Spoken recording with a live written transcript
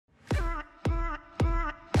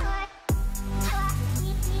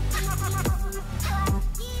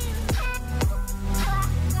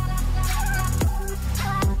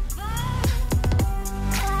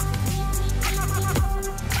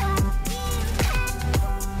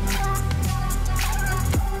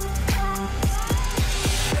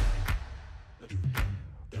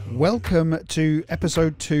Welcome to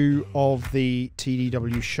episode 2 of the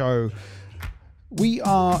TDW Show. We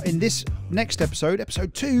are in this next episode,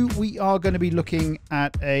 episode 2, we are going to be looking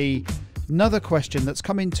at another question that's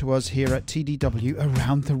come into us here at TDW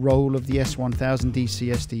around the role of the S1000D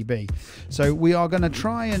CSDB. So we are going to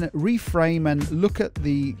try and reframe and look at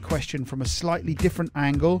the question from a slightly different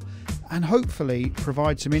angle and hopefully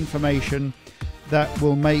provide some information that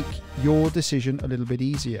will make your decision a little bit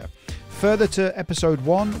easier. Further to episode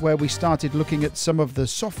 1, where we started looking at some of the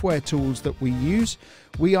software tools that we use,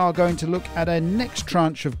 we are going to look at a next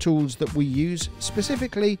tranche of tools that we use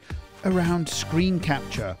specifically around screen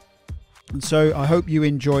capture. And so I hope you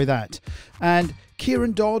enjoy that. And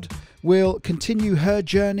Ciaran Dodd will continue her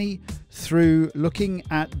journey through looking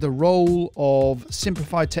at the role of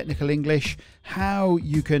simplified technical English, how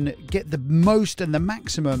you can get the most and the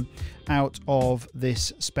maximum out of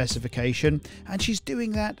this specification, and she's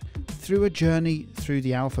doing that through a journey through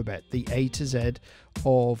the alphabet, the A to Z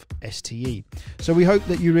of STE. So we hope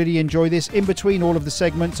that you really enjoy this. In between all of the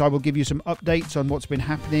segments, I will give you some updates on what's been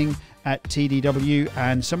happening at TDW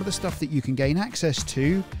and some of the stuff that you can gain access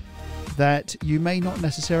to that you may not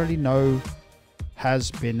necessarily know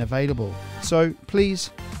has been available. So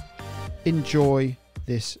please enjoy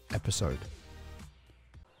this episode.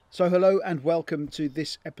 So hello and welcome to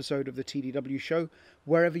this episode of the TDW Show.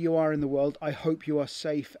 Wherever you are in the world, I hope you are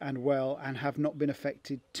safe and well and have not been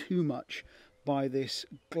affected too much by this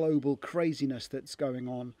global craziness that's going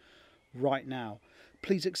on right now.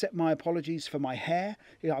 Please accept my apologies for my hair.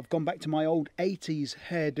 I've gone back to my old 80s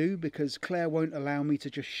hairdo because Claire won't allow me to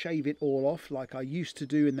just shave it all off like I used to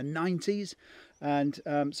do in the 90s. And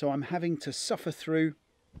so I'm having to suffer through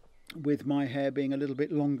with my hair being a little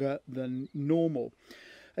bit longer than normal.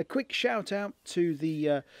 A quick shout out to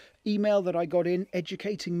the email that I got in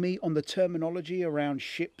educating me on the terminology around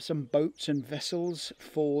ships and boats and vessels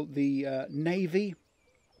for the Navy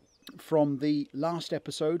from the last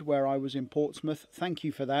episode where I was in Portsmouth. Thank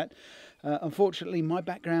you for that. Unfortunately, my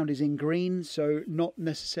background is in green, so not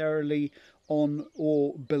necessarily on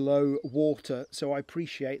or below water, so I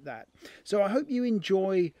appreciate that. So I hope you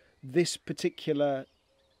enjoy this particular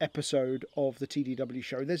episode of the TDW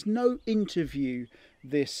Show. There's no interview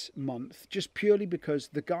this month, just purely because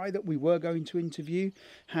the guy that we were going to interview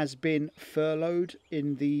has been furloughed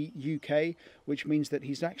in the UK, which means that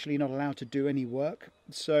he's actually not allowed to do any work.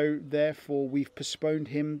 So therefore we've postponed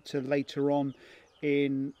him to later on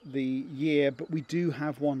in the year, but we do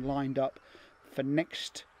have one lined up for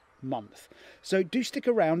next month. So do stick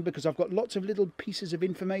around because I've got lots of little pieces of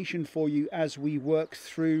information for you as we work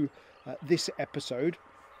through this episode.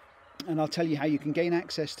 And I'll tell you how you can gain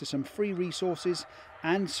access to some free resources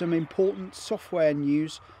and some important software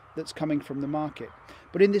news that's coming from the market.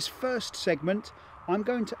 But in this first segment, I'm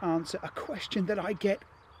going to answer a question that I get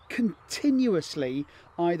continuously,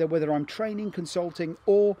 either whether I'm training, consulting,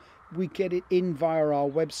 or we get it in via our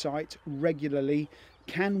website regularly.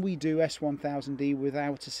 Can we do S1000D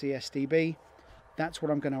without a CSDB? That's what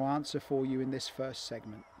I'm going to answer for you in this first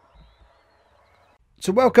segment.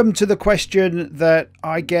 So welcome to the question that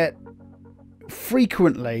I get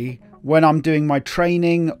frequently when I'm doing my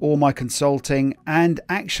training or my consulting, and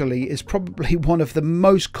actually is probably one of the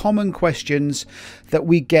most common questions that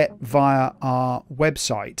we get via our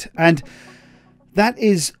website. And that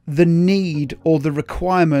is the need or the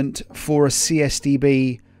requirement for a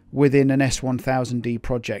CSDB within an S1000D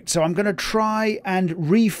project. So I'm going to try and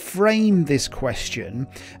reframe this question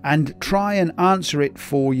and try and answer it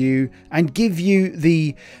for you and give you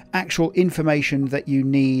the actual information that you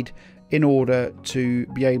need in order to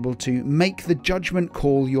be able to make the judgment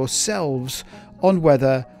call yourselves on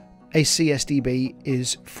whether a CSDB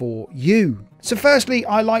is for you. So firstly,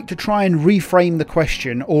 I like to try and reframe the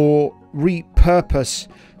question or repurpose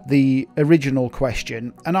the original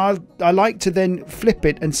question, and I like to then flip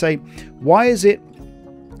it and say, why is it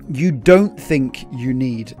you don't think you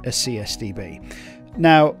need a CSDB?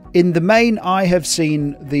 Now, in the main, I have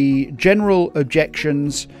seen the general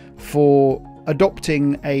objections for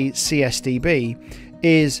adopting a CSDB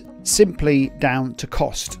is simply down to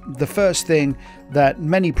cost. The first thing that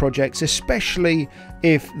many projects, especially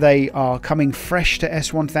if they are coming fresh to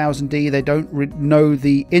S1000D, they don't know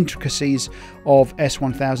the intricacies of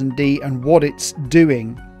S1000D and what it's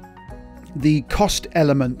doing. The cost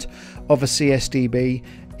element of a CSDB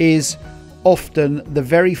is often the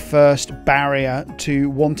very first barrier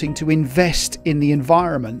to wanting to invest in the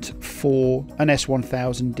environment for an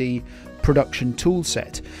S1000D production tool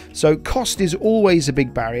set. So cost is always a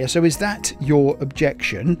big barrier. So is that your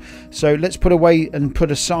objection? So let's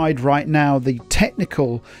put aside right now the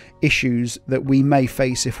technical issues that we may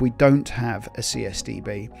face if we don't have a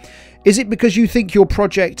CSDB. Is it because you think your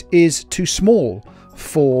project is too small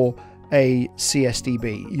for a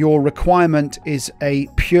CSDB? Your requirement is a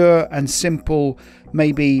pure and simple,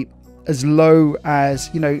 maybe as low as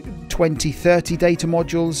 20, 30 data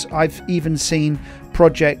modules. I've even seen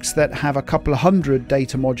projects that have a couple of hundred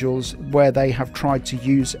data modules where they have tried to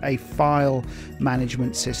use a file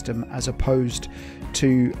management system as opposed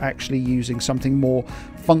to actually using something more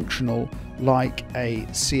functional like a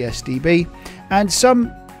CSDB. And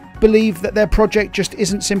some believe that their project just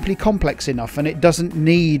isn't simply complex enough and it doesn't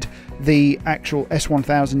need the actual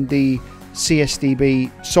S1000D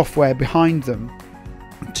CSDB software behind them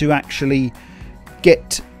to actually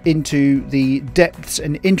get into the depths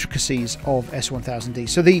and intricacies of S1000D.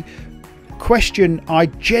 So the question I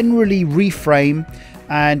generally reframe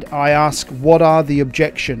and I ask, what are the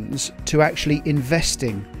objections to actually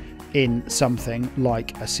investing in something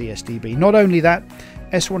like a CSDB? Not only that,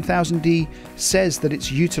 S1000D says that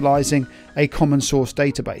it's utilizing a common source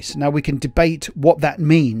database. Now we can debate what that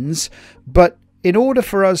means, but in order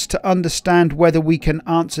for us to understand whether we can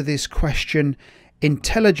answer this question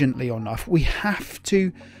intelligently enough, we have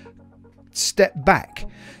to step back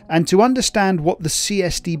and to understand what the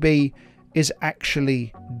CSDB is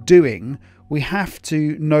actually doing. We have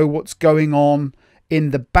to know what's going on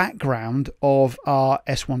in the background of our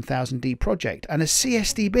S1000D project. And a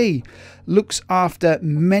CSDB looks after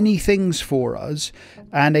many things for us,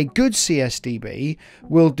 and a good CSDB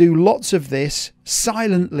will do lots of this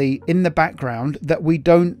silently in the background that we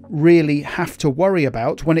don't really have to worry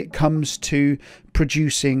about when it comes to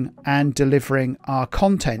producing and delivering our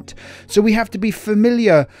content. So we have to be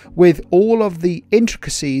familiar with all of the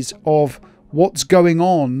intricacies of what's going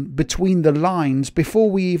on between the lines before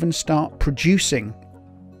we even start producing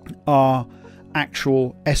our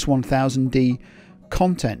actual S1000D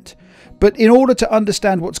content. But in order to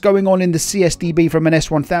understand what's going on in the CSDB from an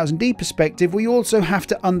S1000D perspective, we also have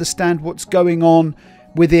to understand what's going on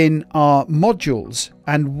within our modules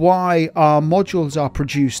and why our modules are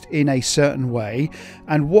produced in a certain way,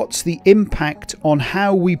 and what's the impact on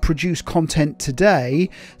how we produce content today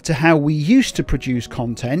to how we used to produce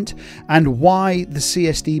content, and why the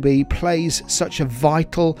CSDB plays such a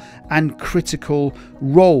vital and critical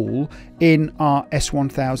role in our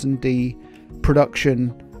S1000D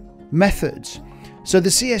production methods. So the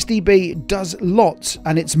CSDB does lots,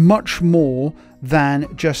 and it's much more than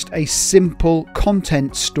just a simple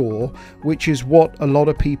content store, which is what a lot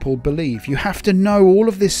of people believe. You have to know all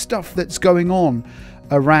of this stuff that's going on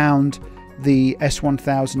around the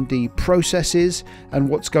S1000D processes and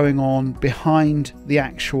what's going on behind the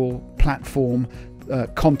actual platform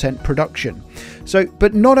content production. So,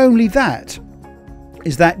 but not only that,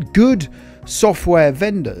 is that good software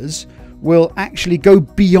vendors will actually go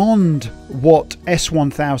beyond what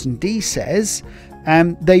S1000D says,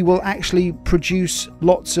 and they will actually produce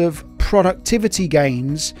lots of productivity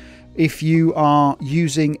gains if you are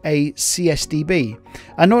using a CSDB.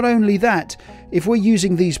 And not only that, if we're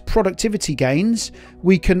using these productivity gains,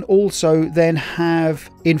 we can also then have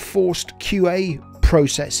enforced QA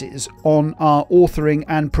processes on our authoring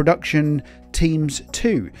and production teams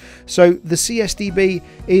too. So the CSDB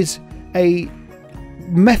is a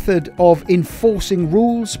method of enforcing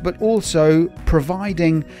rules, but also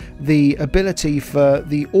providing the ability for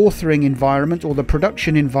the authoring environment or the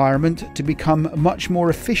production environment to become much more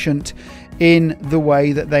efficient in the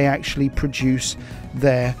way that they actually produce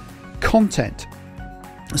their content.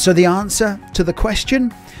 So the answer to the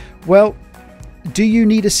question, well, do you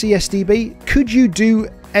need a CSDB? Could you do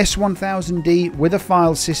S1000D with a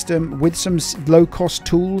file system with some low-cost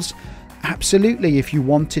tools? Absolutely, if you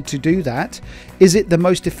wanted to do that. Is it the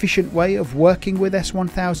most efficient way of working with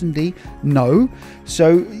S1000D? No.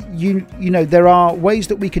 So you know, there are ways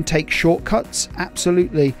that we can take shortcuts,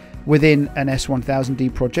 absolutely, within an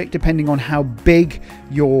S1000D project, depending on how big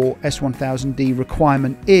your S1000D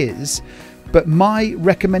requirement is. But my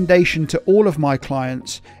recommendation to all of my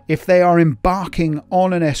clients, if they are embarking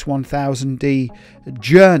on an S1000D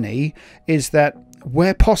journey, is that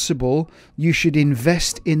where possible, you should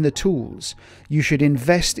invest in the tools. You should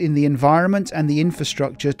invest in the environment and the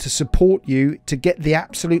infrastructure to support you to get the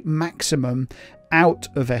absolute maximum out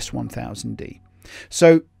of S1000D.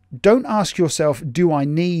 So don't ask yourself, do I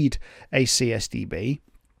need a CSDB?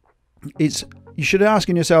 you should be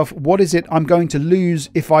asking yourself, what is it I'm going to lose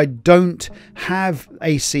if I don't have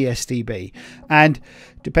a CSDB? And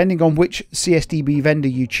depending on which CSDB vendor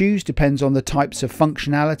you choose, depends on the types of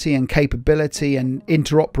functionality and capability and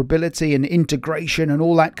interoperability and integration and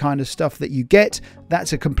all that kind of stuff that you get.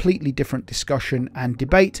 That's a completely different discussion and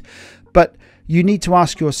debate. But you need to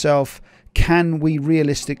ask yourself, can we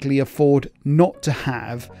realistically afford not to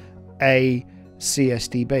have a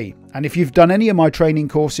CSDB? And if you've done any of my training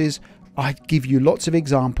courses, I give you lots of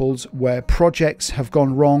examples where projects have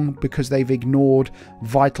gone wrong because they've ignored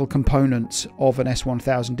vital components of an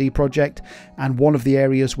S1000D project, and one of the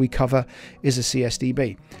areas we cover is a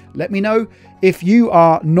CSDB. Let me know if you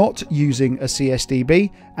are not using a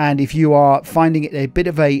CSDB and if you are finding it a bit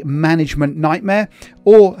of a management nightmare,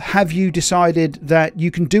 or have you decided that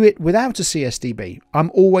you can do it without a CSDB?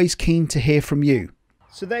 I'm always keen to hear from you.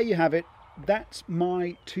 So there you have it. That's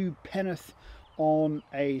my two penneth on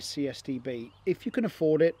a CSDB. If you can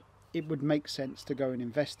afford it, it would make sense to go and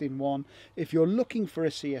invest in one. If you're looking for a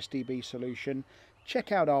CSDB solution,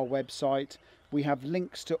 check out our website. We have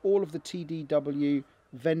links to all of the TDW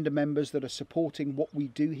vendor members that are supporting what we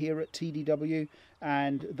do here at TDW,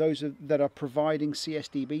 and those that are providing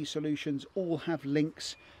CSDB solutions all have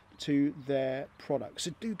links to their products.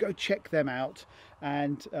 So do go check them out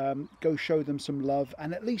and go show them some love,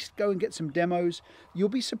 and at least go and get some demos. You'll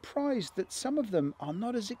be surprised that some of them are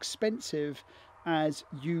not as expensive as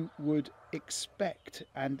you would expect,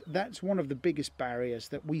 and that's one of the biggest barriers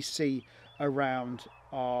that we see around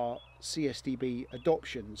our CSDB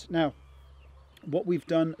adoptions. Now, what we've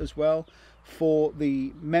done as well for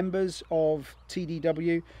the members of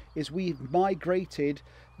TDW is we've migrated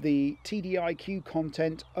the TDIQ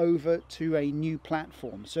content over to a new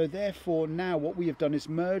platform. So therefore now what we have done is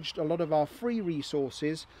merged a lot of our free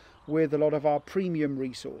resources with a lot of our premium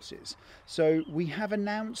resources. So we have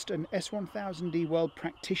announced an S1000D World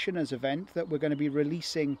Practitioners event that we're going to be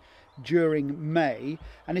releasing during May.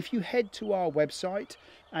 And if you head to our website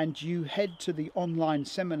and you head to the online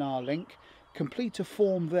seminar link, complete a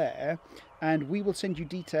form there, and we will send you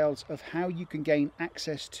details of how you can gain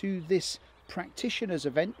access to this practitioners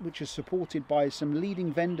event, which is supported by some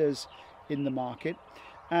leading vendors in the market.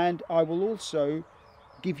 And I will also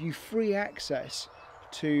give you free access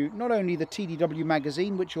to not only the TDW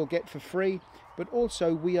magazine, which you'll get for free, but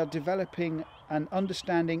also we are developing an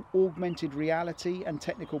understanding augmented reality and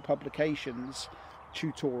technical publications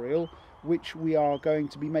tutorial, which we are going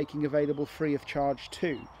to be making available free of charge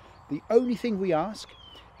too. The only thing we ask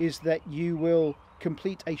is that you will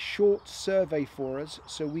complete a short survey for us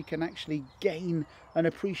so we can actually gain an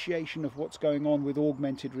appreciation of what's going on with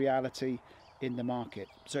augmented reality in the market.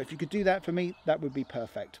 So if you could do that for me, that would be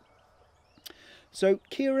perfect. So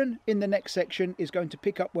Ciaran in the next section is going to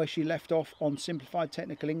pick up where she left off on Simplified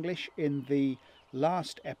Technical English in the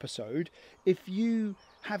last episode. If you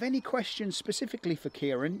have any questions specifically for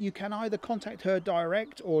Ciaran, you can either contact her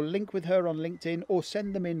direct or link with her on LinkedIn, or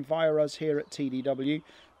send them in via us here at TDW.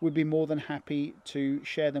 We'd be more than happy to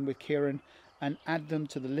share them with Ciaran and add them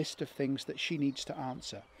to the list of things that she needs to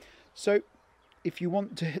answer. So if you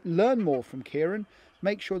want to learn more from Ciaran,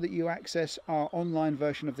 make sure that you access our online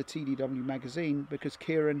version of the TDW magazine, because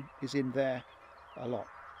Ciaran is in there a lot.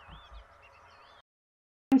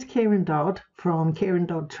 My name's Ciaran Dodd from Ciaran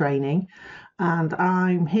Dodd Training, and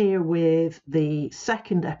I'm here with the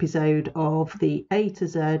second episode of the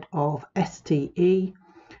A2Z of STE.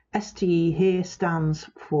 STE here stands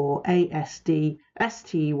for ASD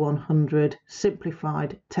STE 100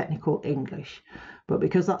 Simplified Technical English, but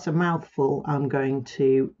because that's a mouthful, I'm going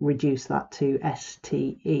to reduce that to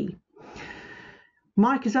STE.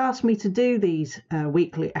 Mike has asked me to do these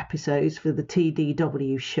weekly episodes for the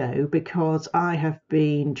TDW show because I have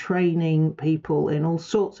been training people in all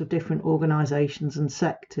sorts of different organisations and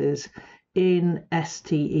sectors in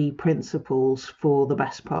STE principles for the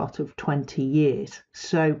best part of 20 years.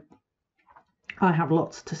 So I have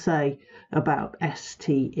lots to say about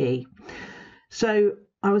STE. So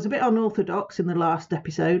I was a bit unorthodox in the last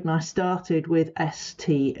episode and I started with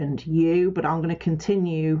ST and U, but I'm going to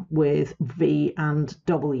continue with V and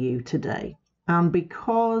W today. And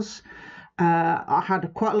because I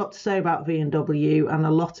had quite a lot to say about V and W, and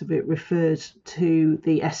a lot of it refers to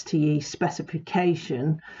the STE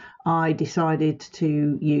specification, I decided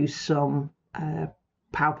to use some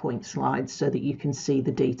PowerPoint slides so that you can see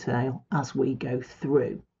the detail as we go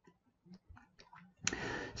through.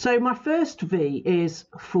 So my first V is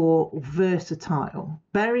for versatile,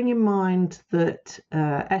 bearing in mind that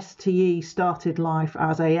STE started life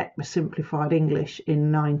as a ECMA Simplified English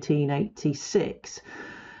in 1986.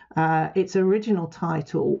 Its original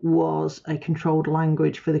title was a controlled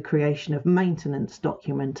language for the creation of maintenance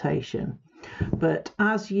documentation. But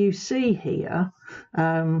as you see here,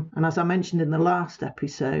 and as I mentioned in the last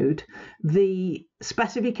episode, the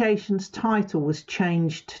specifications title was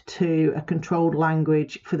changed to a controlled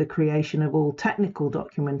language for the creation of all technical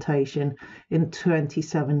documentation in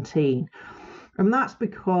 2017. And that's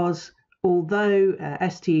because although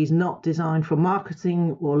STE is not designed for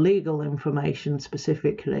marketing or legal information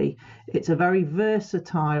specifically, it's a very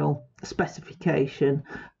versatile specification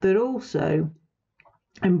that also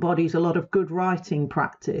embodies a lot of good writing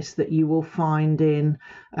practice that you will find in,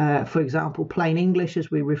 for example, plain English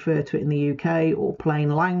as we refer to it in the UK, or plain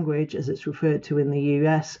language as it's referred to in the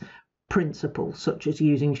US, principles such as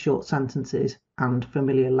using short sentences and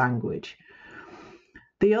familiar language.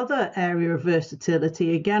 The other area of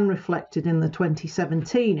versatility, again reflected in the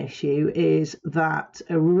 2017 issue, is that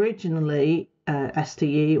originally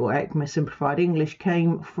STE, or ECMA Simplified English,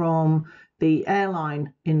 came from the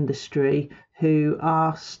airline industry, who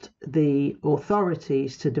asked the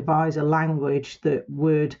authorities to devise a language that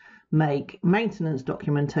would make maintenance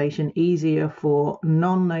documentation easier for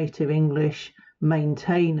non-native English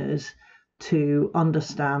maintainers to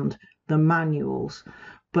understand the manuals.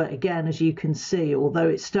 But again, as you can see, although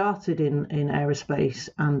it started in aerospace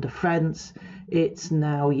and defence, it's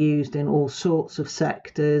now used in all sorts of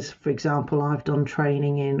sectors. For example, I've done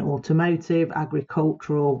training in automotive,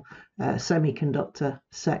 agricultural, semiconductor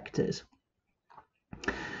sectors.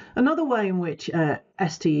 Another way in which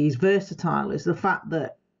STE is versatile is the fact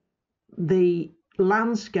that the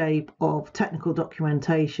landscape of technical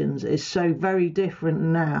documentations is so very different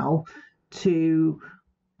now to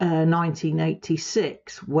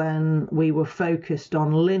 1986, when we were focused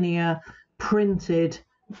on linear printed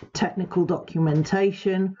technical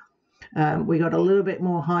documentation. We got a little bit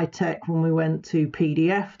more high tech when we went to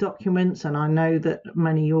PDF documents, and I know that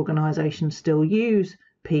many organisations still use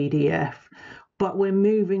PDF, but we're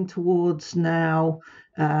moving towards now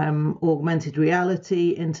augmented reality,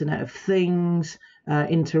 Internet of Things,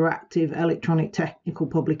 interactive electronic technical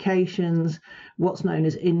publications, what's known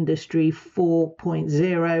as Industry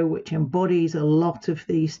 4.0, which embodies a lot of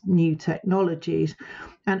these new technologies.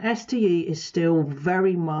 And STE is still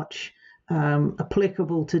very much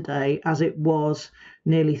applicable today as it was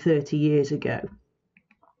nearly 30 years ago.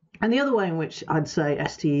 And the other way in which I'd say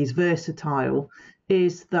STE is versatile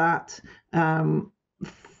is that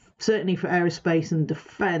certainly for aerospace and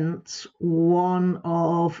defence, one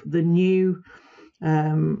of the new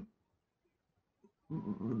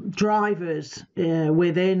drivers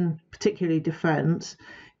within particularly defence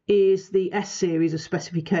is the S series of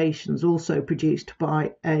specifications, also produced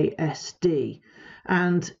by ASD.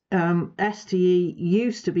 And STE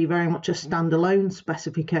used to be very much a standalone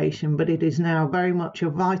specification, but it is now very much a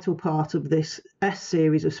vital part of this S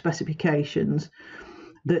series of specifications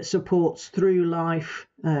that supports through life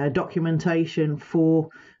documentation for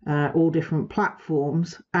all different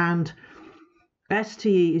platforms. And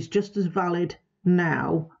STE is just as valid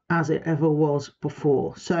now as it ever was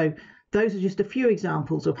before. So those are just a few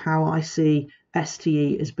examples of how I see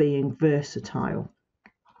STE as being versatile.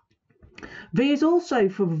 V is also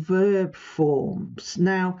for verb forms.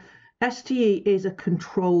 Now, STE is a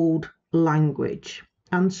controlled language.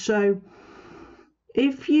 And so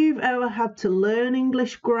if you've ever had to learn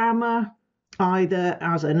English grammar, either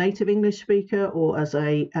as a native English speaker or as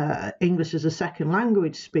a English as a second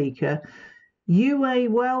language speaker, you may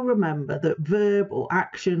well remember that verb or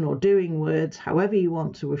action or doing words, however you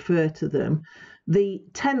want to refer to them, the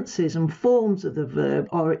tenses and forms of the verb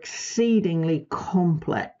are exceedingly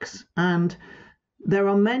complex. And there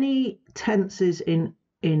are many tenses in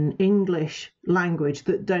English language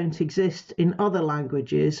that don't exist in other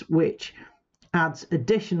languages, which adds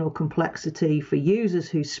additional complexity for users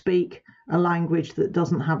who speak a language that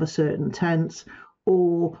doesn't have a certain tense,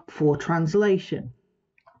 or for translation.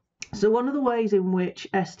 So one of the ways in which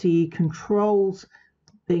STE controls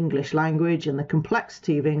the English language and the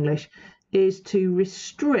complexity of English is to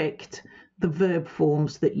restrict the verb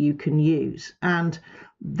forms that you can use. And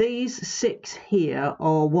these 6 here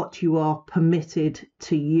are what you are permitted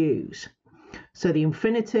to use. So the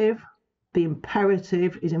infinitive, the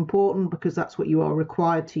imperative is important because that's what you are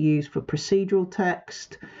required to use for procedural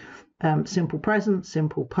text. Simple present,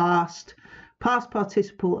 simple past, past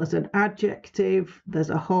participle as an adjective, there's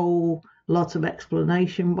a whole lot of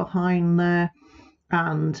explanation behind there,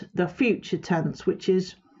 and the future tense, which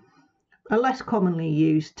is a less commonly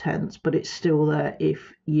used tense, but it's still there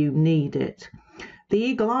if you need it. the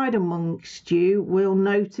eagle-eyed amongst you will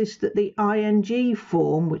notice that the ing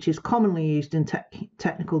form, which is commonly used in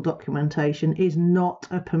technical documentation, is not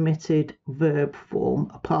a permitted verb form,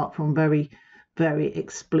 apart from very, very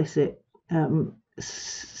explicit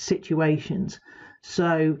situations.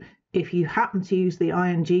 So if you happen to use the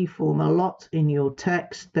ing form a lot in your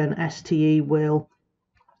text, then STE will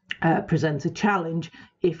present a challenge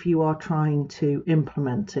if you are trying to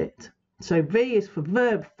implement it. So V is for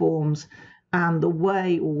verb forms, and the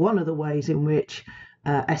way, or one of the ways in which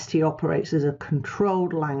STE operates as a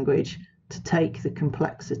controlled language to take the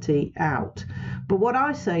complexity out. But what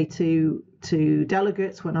I say to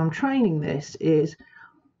delegates when I'm training this is,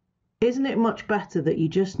 isn't it much better that you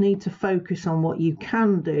just need to focus on what you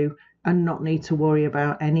can do and not need to worry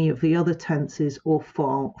about any of the other tenses or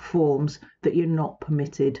forms that you're not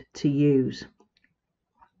permitted to use?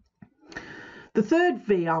 The third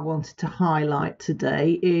V I wanted to highlight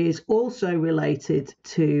today is also related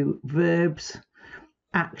to verbs,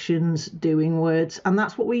 actions, doing words, and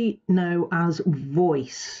that's what we know as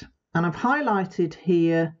voice. And I've highlighted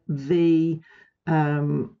here the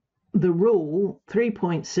rule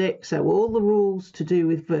 3.6, so all the rules to do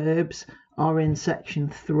with verbs are in section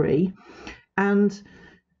 3, and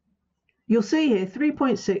you'll see here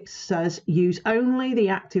 3.6 says use only the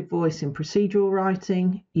active voice in procedural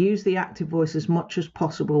writing, use the active voice as much as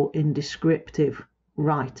possible in descriptive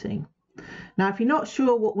writing. Now, if you're not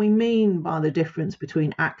sure what we mean by the difference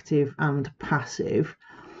between active and passive,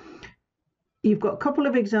 you've got a couple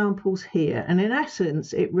of examples here, and in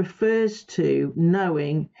essence it refers to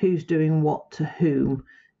knowing who's doing what to whom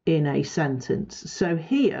in a sentence. So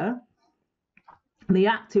here, the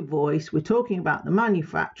active voice, we're talking about the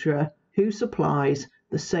manufacturer who supplies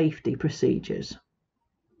the safety procedures.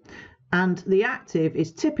 And the active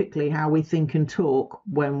is typically how we think and talk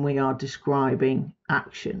when we are describing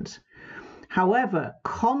actions. However,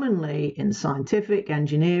 commonly in scientific,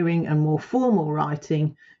 engineering and more formal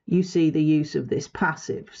writing, you see the use of this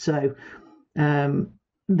passive. So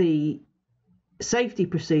the safety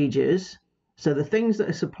procedures, so the things that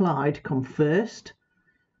are supplied come first.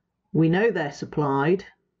 We know they're supplied,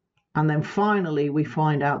 and then finally we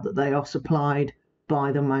find out that they are supplied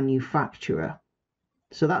by the manufacturer.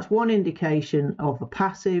 So that's one indication of a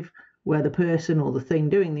passive, where the person or the thing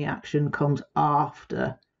doing the action comes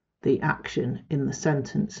after the action in the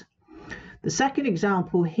sentence. The second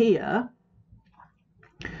example here,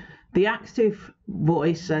 the active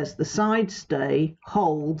voice says the side stay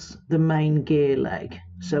holds the main gear leg.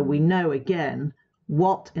 So we know again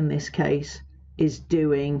what in this case is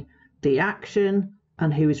doing the action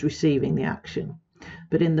and who is receiving the action.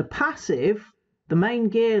 But in the passive, the main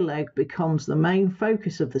gear leg becomes the main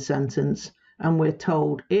focus of the sentence, and we're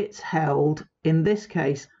told it's held, in this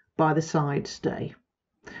case, by the side stay.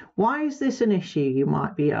 Why is this an issue, you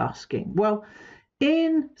might be asking? Well,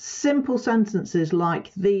 in simple sentences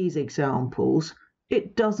like these examples,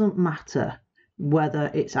 it doesn't matter whether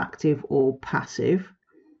it's active or passive.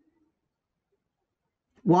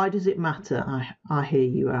 Why does it matter, I hear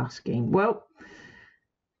you asking? Well,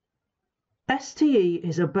 STE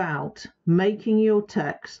is about making your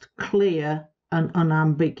text clear and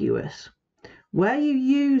unambiguous. Where you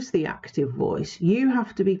use the active voice, you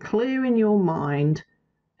have to be clear in your mind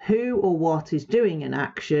who or what is doing an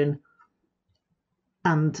action,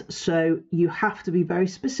 and so you have to be very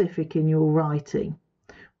specific in your writing.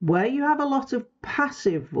 Where you have a lot of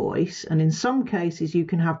passive voice, and in some cases you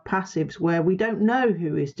can have passives where we don't know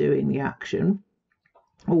who is doing the action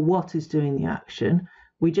or what is doing the action,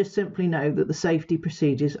 we just simply know that the safety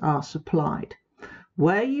procedures are supplied.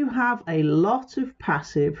 Where you have a lot of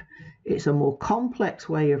passive, it's a more complex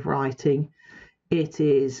way of writing, it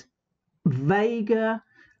is vaguer,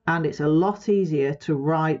 and it's a lot easier to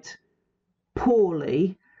write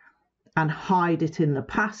poorly and hide it in the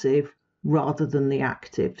passive rather than the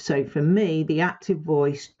active. So for me, the active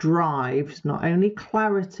voice drives not only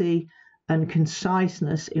clarity and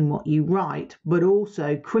conciseness in what you write, but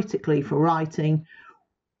also critically for writing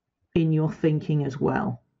in your thinking as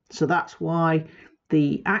well. So that's why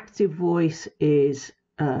the active voice is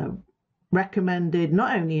recommended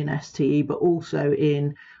not only in STE but also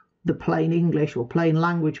in the plain English or plain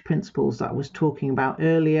language principles that I was talking about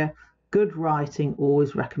earlier. Good writing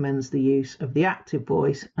always recommends the use of the active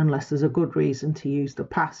voice unless there's a good reason to use the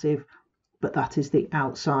passive, but that is the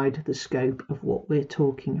outside the scope of what we're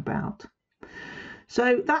talking about.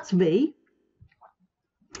 So that's V.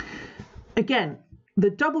 Again,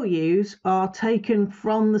 the W's are taken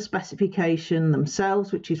from the specification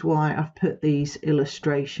themselves, which is why I've put these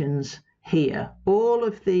illustrations here. All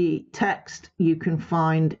of the text you can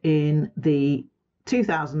find in the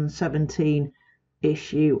 2017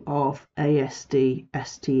 issue of ASD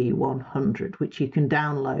STE 100, which you can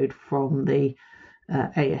download from the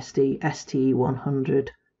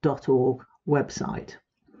ASDSTE100.org website.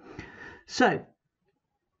 So,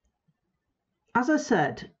 as I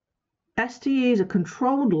said, STE is a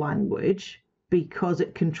controlled language because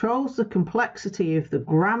it controls the complexity of the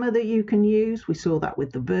grammar that you can use. We saw that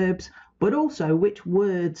with the verbs, but also which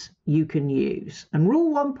words you can use. And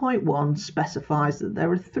Rule 1.1 specifies that there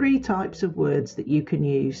are 3 types of words that you can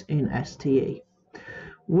use in STE.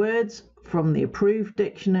 Words from the approved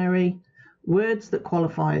dictionary, words that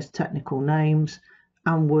qualify as technical names,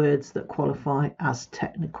 and words that qualify as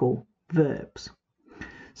technical verbs.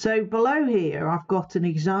 So below here, I've got an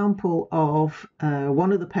example of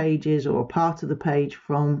one of the pages or a part of the page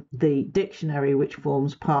from the dictionary, which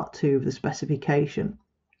forms part 2 of the specification.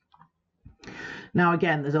 Now,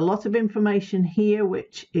 again, there's a lot of information here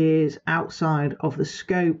which is outside of the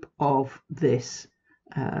scope of this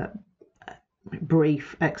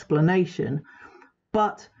brief explanation,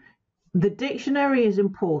 but the dictionary is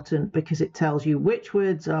important because it tells you which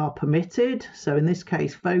words are permitted. So in this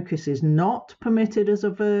case, focus is not permitted as a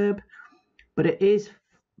verb, but it is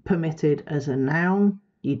permitted as a noun.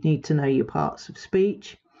 You'd need to know your parts of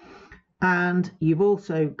speech. And you've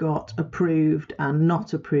also got approved and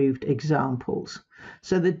not approved examples.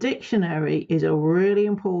 So the dictionary is a really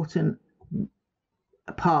important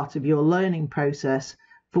part of your learning process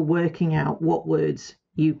for working out what words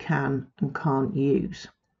you can and can't use.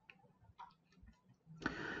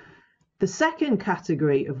 The second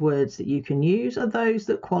category of words that you can use are those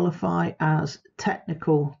that qualify as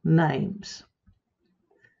technical names.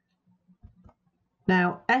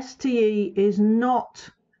 Now, STE is not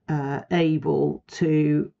able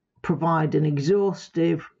to provide an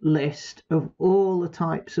exhaustive list of all the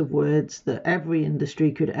types of words that every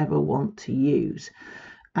industry could ever want to use.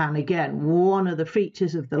 And again, one of the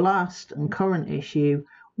features of the last and current issue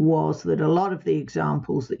was that a lot of the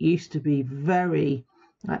examples that used to be very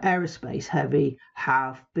aerospace heavy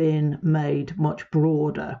have been made much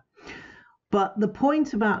broader. But the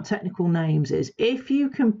point about technical names is if you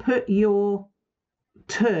can put your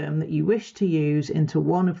term that you wish to use into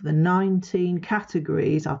one of the 19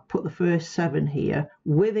 categories, I've put the first 7 here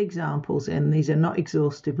with examples in, these are not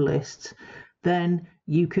exhaustive lists, then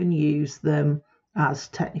you can use them as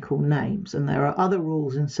technical names. And there are other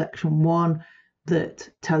rules in section 1 that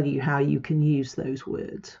tell you how you can use those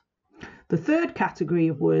words. The third category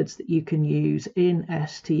of words that you can use in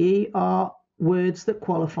STE are words that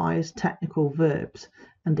qualify as technical verbs.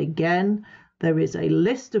 And again, there is a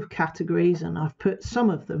list of categories, and I've put some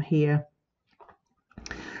of them here,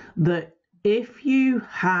 that if you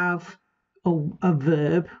have a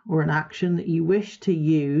verb or an action that you wish to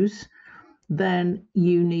use, then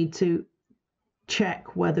you need to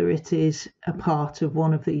check whether it is a part of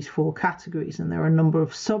one of these 4 categories. And there are a number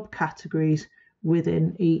of subcategories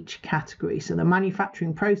within each category. So the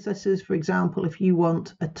manufacturing processes, for example, if you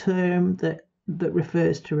want a term that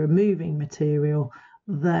refers to removing material,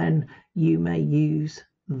 then you may use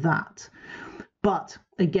that. But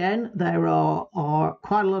again, there are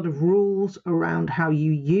quite a lot of rules around how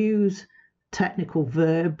you use technical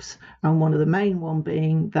verbs, and one of the main one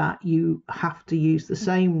being that you have to use the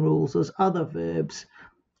same rules as other verbs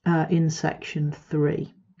in section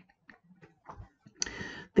 3.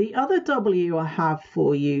 The other W I have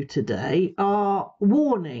for you today are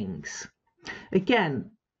warnings. Again,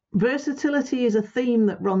 versatility is a theme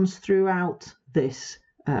that runs throughout this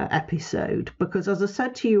episode because, as I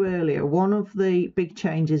said to you earlier, one of the big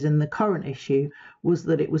changes in the current issue was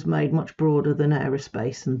that it was made much broader than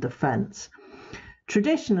aerospace and defence.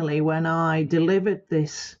 Traditionally, when I delivered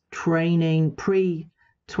this training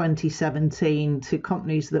pre-2017 to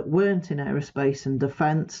companies that weren't in aerospace and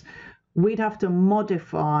defence, we'd have to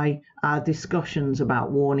modify our discussions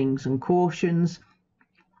about warnings and cautions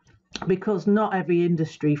because not every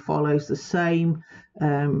industry follows the same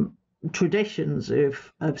traditions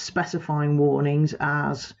of specifying warnings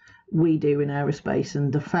as we do in aerospace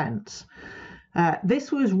and defence.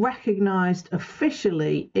 This was recognised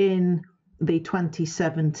officially in the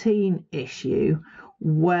 2017 issue,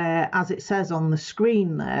 where, as it says on the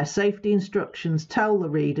screen there, safety instructions tell the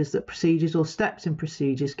readers that procedures or steps in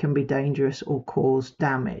procedures can be dangerous or cause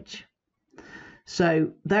damage.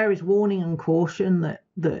 So there is warning and caution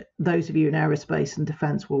that those of you in aerospace and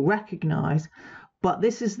defence will recognise, but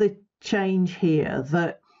this is the change here,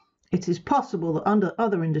 that it is possible that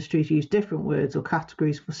other industries use different words or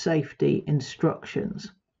categories for safety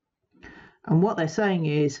instructions. And what they're saying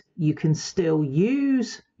is you can still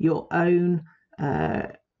use your own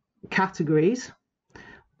categories,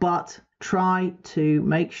 but try to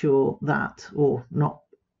make sure that, or not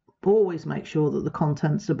always make sure that the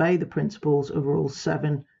contents obey the principles of rules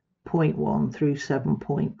 7.1 through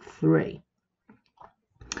 7.3.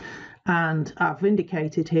 And I've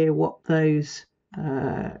indicated here what those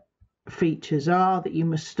features are: that you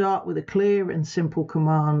must start with a clear and simple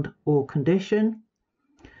command or condition.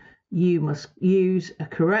 You must use a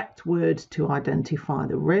correct word to identify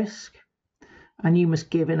the risk, and you must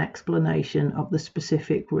give an explanation of the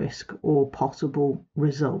specific risk or possible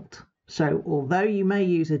result. So although you may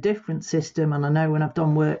use a different system, and I know when I've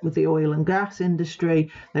done work with the oil and gas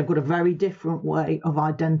industry, they've got a very different way of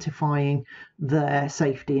identifying their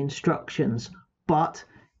safety instructions, but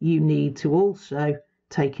you need to also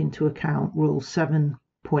take into account rules 7.1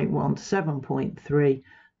 to 7.3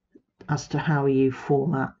 as to how you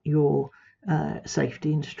format your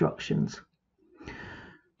safety instructions.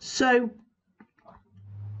 So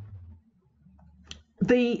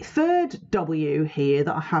the third W here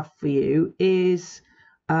that I have for you is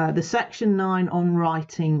the section 9 on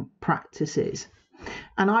writing practices.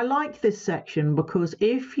 And I like this section because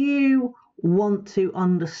if you want to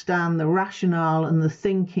understand the rationale and the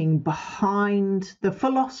thinking behind the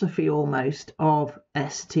philosophy almost of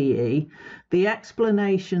STE, the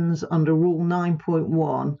explanations under Rule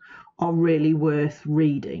 9.1 are really worth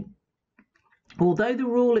reading. Although the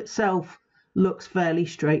rule itself looks fairly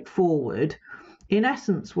straightforward, in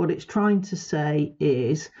essence, what it's trying to say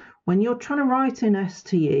is when you're trying to write in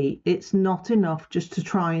STE, it's not enough just to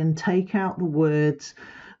try and take out the words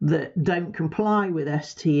that don't comply with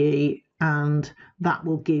STE, and that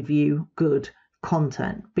will give you good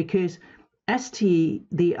content. Because STE,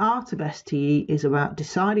 the art of STE, is about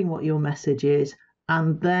deciding what your message is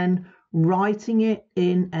and then writing it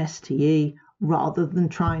in STE rather than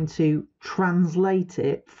trying to translate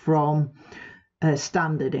it from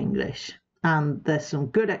standard English. And there's some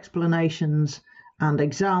good explanations and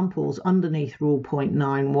examples underneath Rule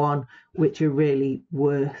 0.91 which are really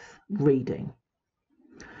worth reading.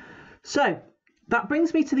 So that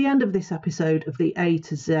brings me to the end of this episode of the A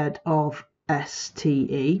to Z of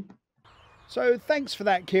STE. So thanks for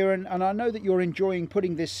that, Ciaran, and I know that you're enjoying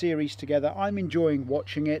putting this series together. I'm enjoying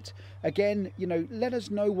watching it. Again, let us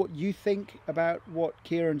know what you think about what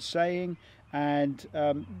Ciaran's saying and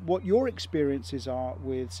what your experiences are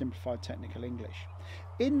with Simplified Technical English.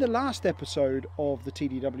 In the last episode of the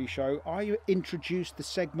TDW Show, I introduced the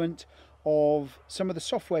segment of some of the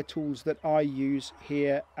software tools that I use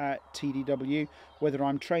here at TDW, whether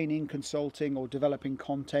I'm training, consulting or developing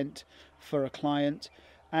content for a client.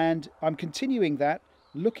 And I'm continuing that,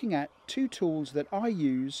 looking at two tools that I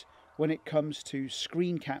use when it comes to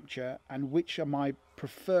screen capture and which are my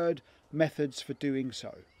preferred methods for doing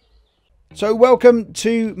so. So welcome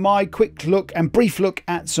to my quick look and brief look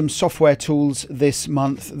at some software tools this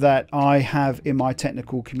month that I have in my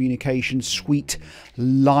technical communication suite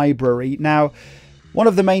library. Now, one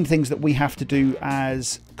of the main things that we have to do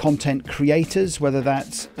as content creators, whether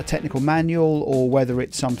that's a technical manual or whether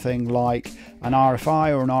it's something like an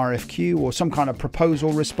RFI or an RFQ or some kind of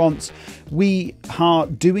proposal response, we are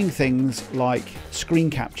doing things like screen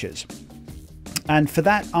captures. And for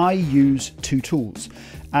that, I use two tools.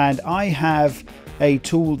 And I have a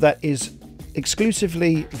tool that is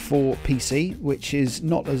exclusively for PC, which is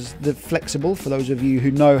not as flexible. For those of you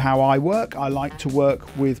who know how I work, I like to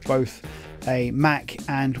work with both a Mac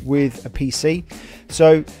and with a PC.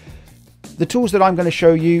 So the tools that I'm going to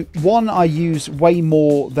show you, one I use way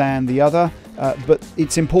more than the other, but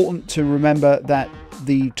it's important to remember that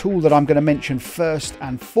the tool that I'm going to mention first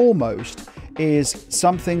and foremost is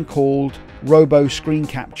something called Robo Screen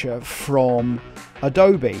Capture from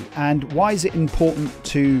Adobe. And why is it important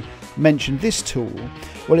to mention this tool?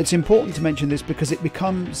 Well, it's important to mention this because it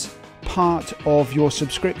becomes part of your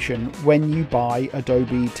subscription when you buy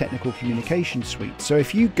Adobe Technical Communication Suite. So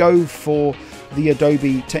if you go for the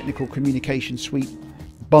Adobe Technical Communication Suite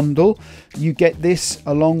bundle, you get this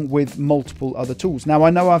along with multiple other tools. Now,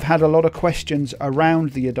 I know I've had a lot of questions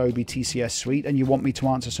around the Adobe TCS Suite and you want me to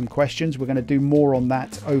answer some questions. We're going to do more on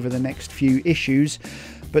that over the next few issues.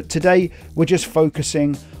 But today we're just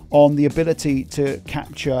focusing on the ability to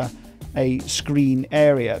capture a screen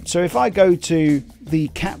area. So if I go to the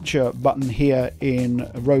capture button here in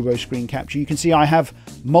Robo Screen Capture, you can see I have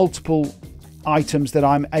multiple items that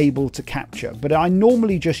I'm able to capture, but I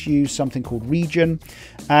normally just use something called region,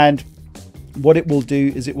 and what it will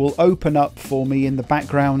do is it will open up for me in the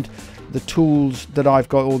background the tools that I've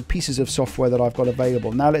got, or pieces of software that I've got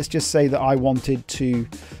available. Now let's just say that I wanted to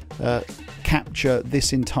capture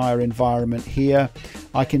this entire environment here.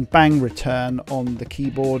 I can bang return on the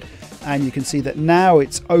keyboard and you can see that now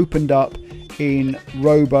it's opened up in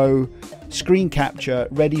Robo screen capture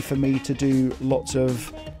ready for me to do lots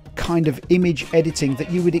of kind of image editing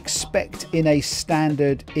that you would expect in a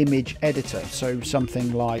standard image editor, so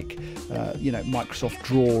something like you know, Microsoft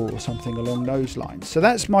Draw or something along those lines. So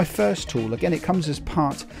that's my first tool. Again, it comes as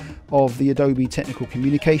part of the Adobe Technical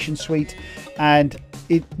Communication Suite, and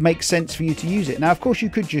it makes sense for you to use it. Now, of course, you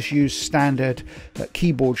could just use standard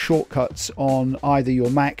keyboard shortcuts on either your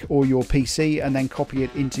Mac or your PC and then copy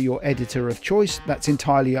it into your editor of choice. That's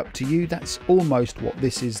entirely up to you. That's almost what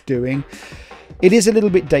this is doing. It is a little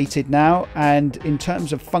bit dated now, and in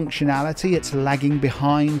terms of functionality, it's lagging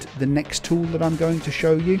behind the next tool that I'm going to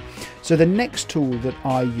show you. So the next tool that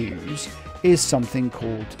I use is something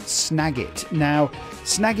called Snagit. Now,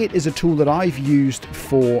 Snagit is a tool that I've used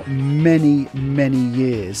for many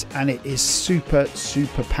years, and it is super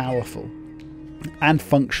powerful and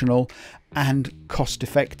functional and cost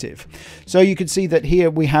effective. So you can see that here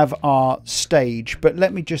we have our stage, but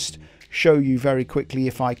let me just show you very quickly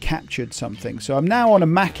if I captured something. So I'm now on a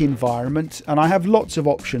Mac environment, and I have lots of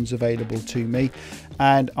options available to me,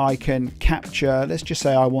 and I can capture, let's just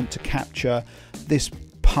say I want to capture this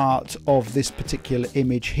part of this particular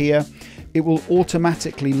image here. It will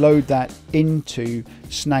automatically load that into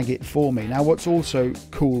Snagit for me. Now, what's also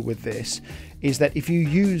cool with this is that if you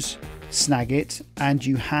use Snagit and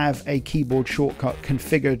you have a keyboard shortcut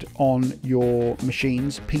configured on your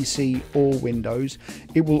machines, PC or Windows,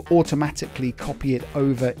 it will automatically copy it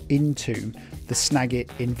over into the Snagit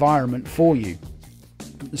environment for you.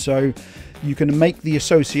 So you can make the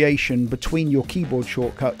association between your keyboard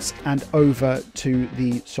shortcuts and over to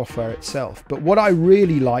the software itself. But what I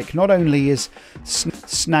really like, not only is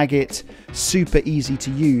Snagit super easy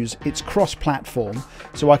to use, it's cross-platform,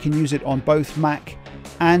 so I can use it on both Mac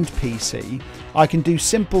and PC. I can do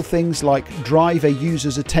simple things like drive a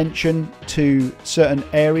user's attention to certain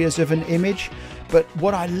areas of an image. But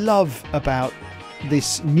what I love about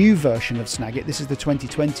this new version of Snagit, this is the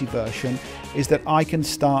 2020 version, is that I can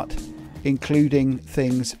start including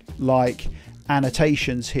things like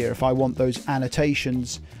annotations here if I want those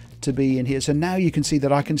annotations to be in here. So now you can see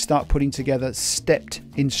that I can start putting together stepped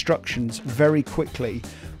instructions very quickly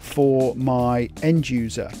for my end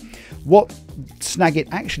user. What Snagit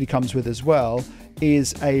actually comes with as well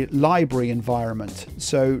is a library environment.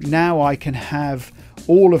 So now I can have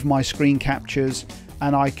all of my screen captures,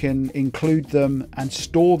 and I can include them and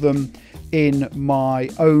store them in my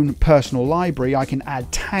own personal library. I can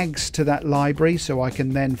add tags to that library, so I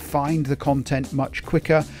can then find the content much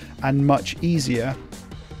quicker and much easier.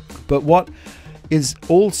 But what is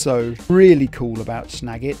also really cool about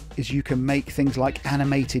Snagit is you can make things like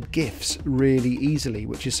animated GIFs really easily,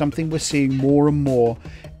 which is something we're seeing more and more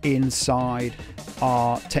inside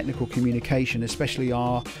our technical communication, especially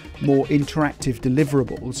our more interactive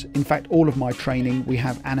deliverables. In fact, all of my training, we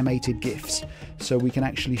have animated GIFs, so we can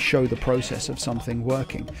actually show the process of something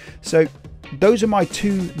working. So those are my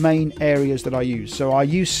two main areas that I use. So I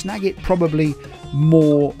use Snagit probably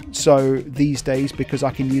more so these days because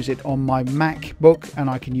I can use it on my MacBook and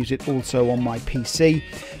I can use it also on my PC.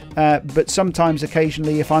 But sometimes,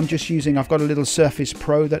 occasionally, if I'm just using, I've got a little Surface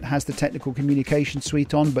Pro that has the Technical Communication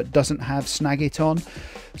Suite on but doesn't have Snagit on.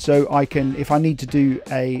 So I can, if I need to do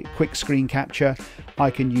a quick screen capture, I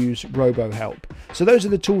can use RoboHelp. So those are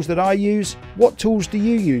the tools that I use. What tools do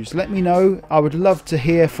you use? Let me know. I would love to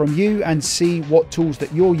hear from you and see what tools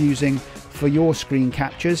that you're using for your screen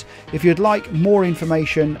captures. If you'd like more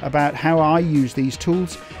information about how I use these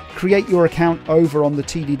tools, create your account over on the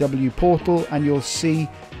TDW portal and you'll see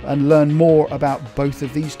and learn more about both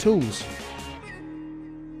of these tools.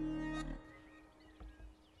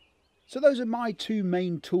 So those are my two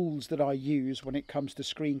main tools that I use when it comes to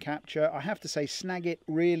screen capture. I have to say Snagit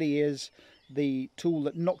really is the tool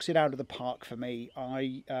that knocks it out of the park for me.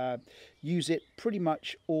 I use it pretty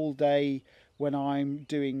much all day when I'm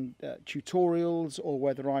doing tutorials, or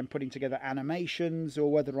whether I'm putting together animations,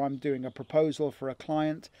 or whether I'm doing a proposal for a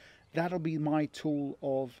client. That'll be my tool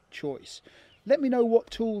of choice. Let me know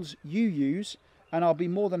what tools you use, and I'll be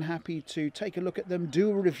more than happy to take a look at them,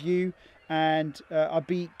 do a review, and I'd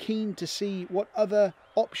be keen to see what other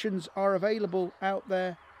options are available out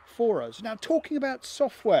there for us. Now, talking about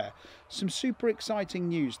software, some super exciting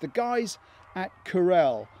news. The guys at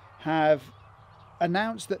Corel have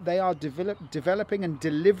announced that they are developing and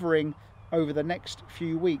delivering over the next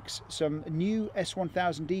few weeks some new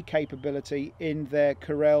S1000D capability in their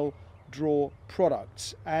Corel Draw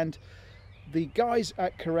products. And the guys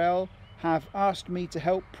at Corel have asked me to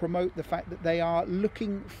help promote the fact that they are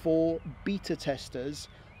looking for beta testers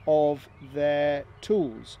of their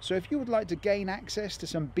tools. So if you would like to gain access to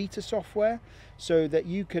some beta software so that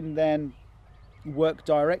you can then work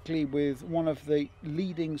directly with one of the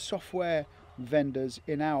leading software vendors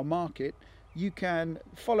in our market, you can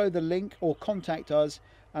follow the link or contact us,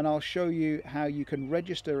 and I'll show you how you can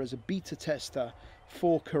register as a beta tester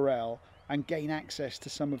for Corel and gain access to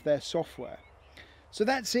some of their software. So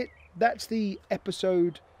that's it. That's the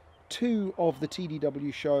episode 2 of the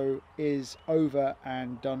TDW show is over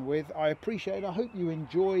and done with. I appreciate it. I hope you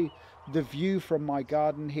enjoy the view from my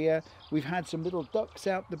garden here. We've had some little ducks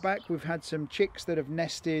out the back. We've had some chicks that have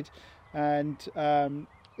nested, and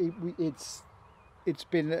it's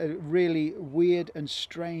been a really weird and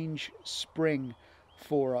strange spring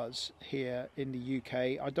for us here in the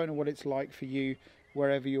UK. I don't know what it's like for you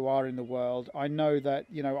wherever you are in the world. I know that,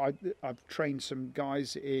 you know, I've trained some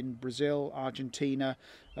guys in Brazil, Argentina,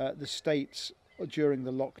 the States during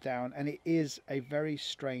the lockdown, and it is a very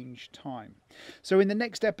strange time. So in the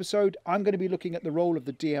next episode, I'm going to be looking at the role of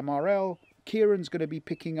the DMRL. Ciaran's going to be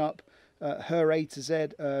picking up her A to Z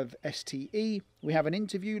of STE. We have an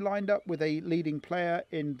interview lined up with a leading player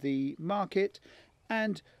in the market,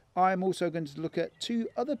 and I'm also going to look at 2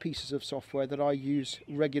 other pieces of software that I use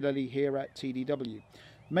regularly here at TDW.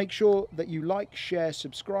 Make sure that you like, share,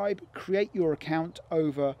 subscribe, create your account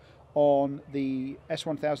over on the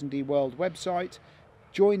S1000D World website,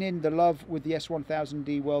 join in the love with the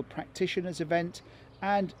S1000D World Practitioners event,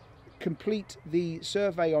 and complete the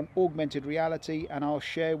survey on augmented reality, and I'll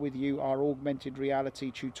share with you our augmented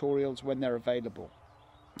reality tutorials when they're available.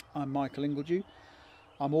 I'm Michael Ingledew.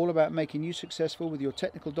 I'm all about making you successful with your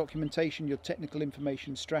technical documentation, your technical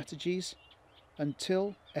information strategies.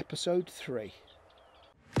 Until episode 3.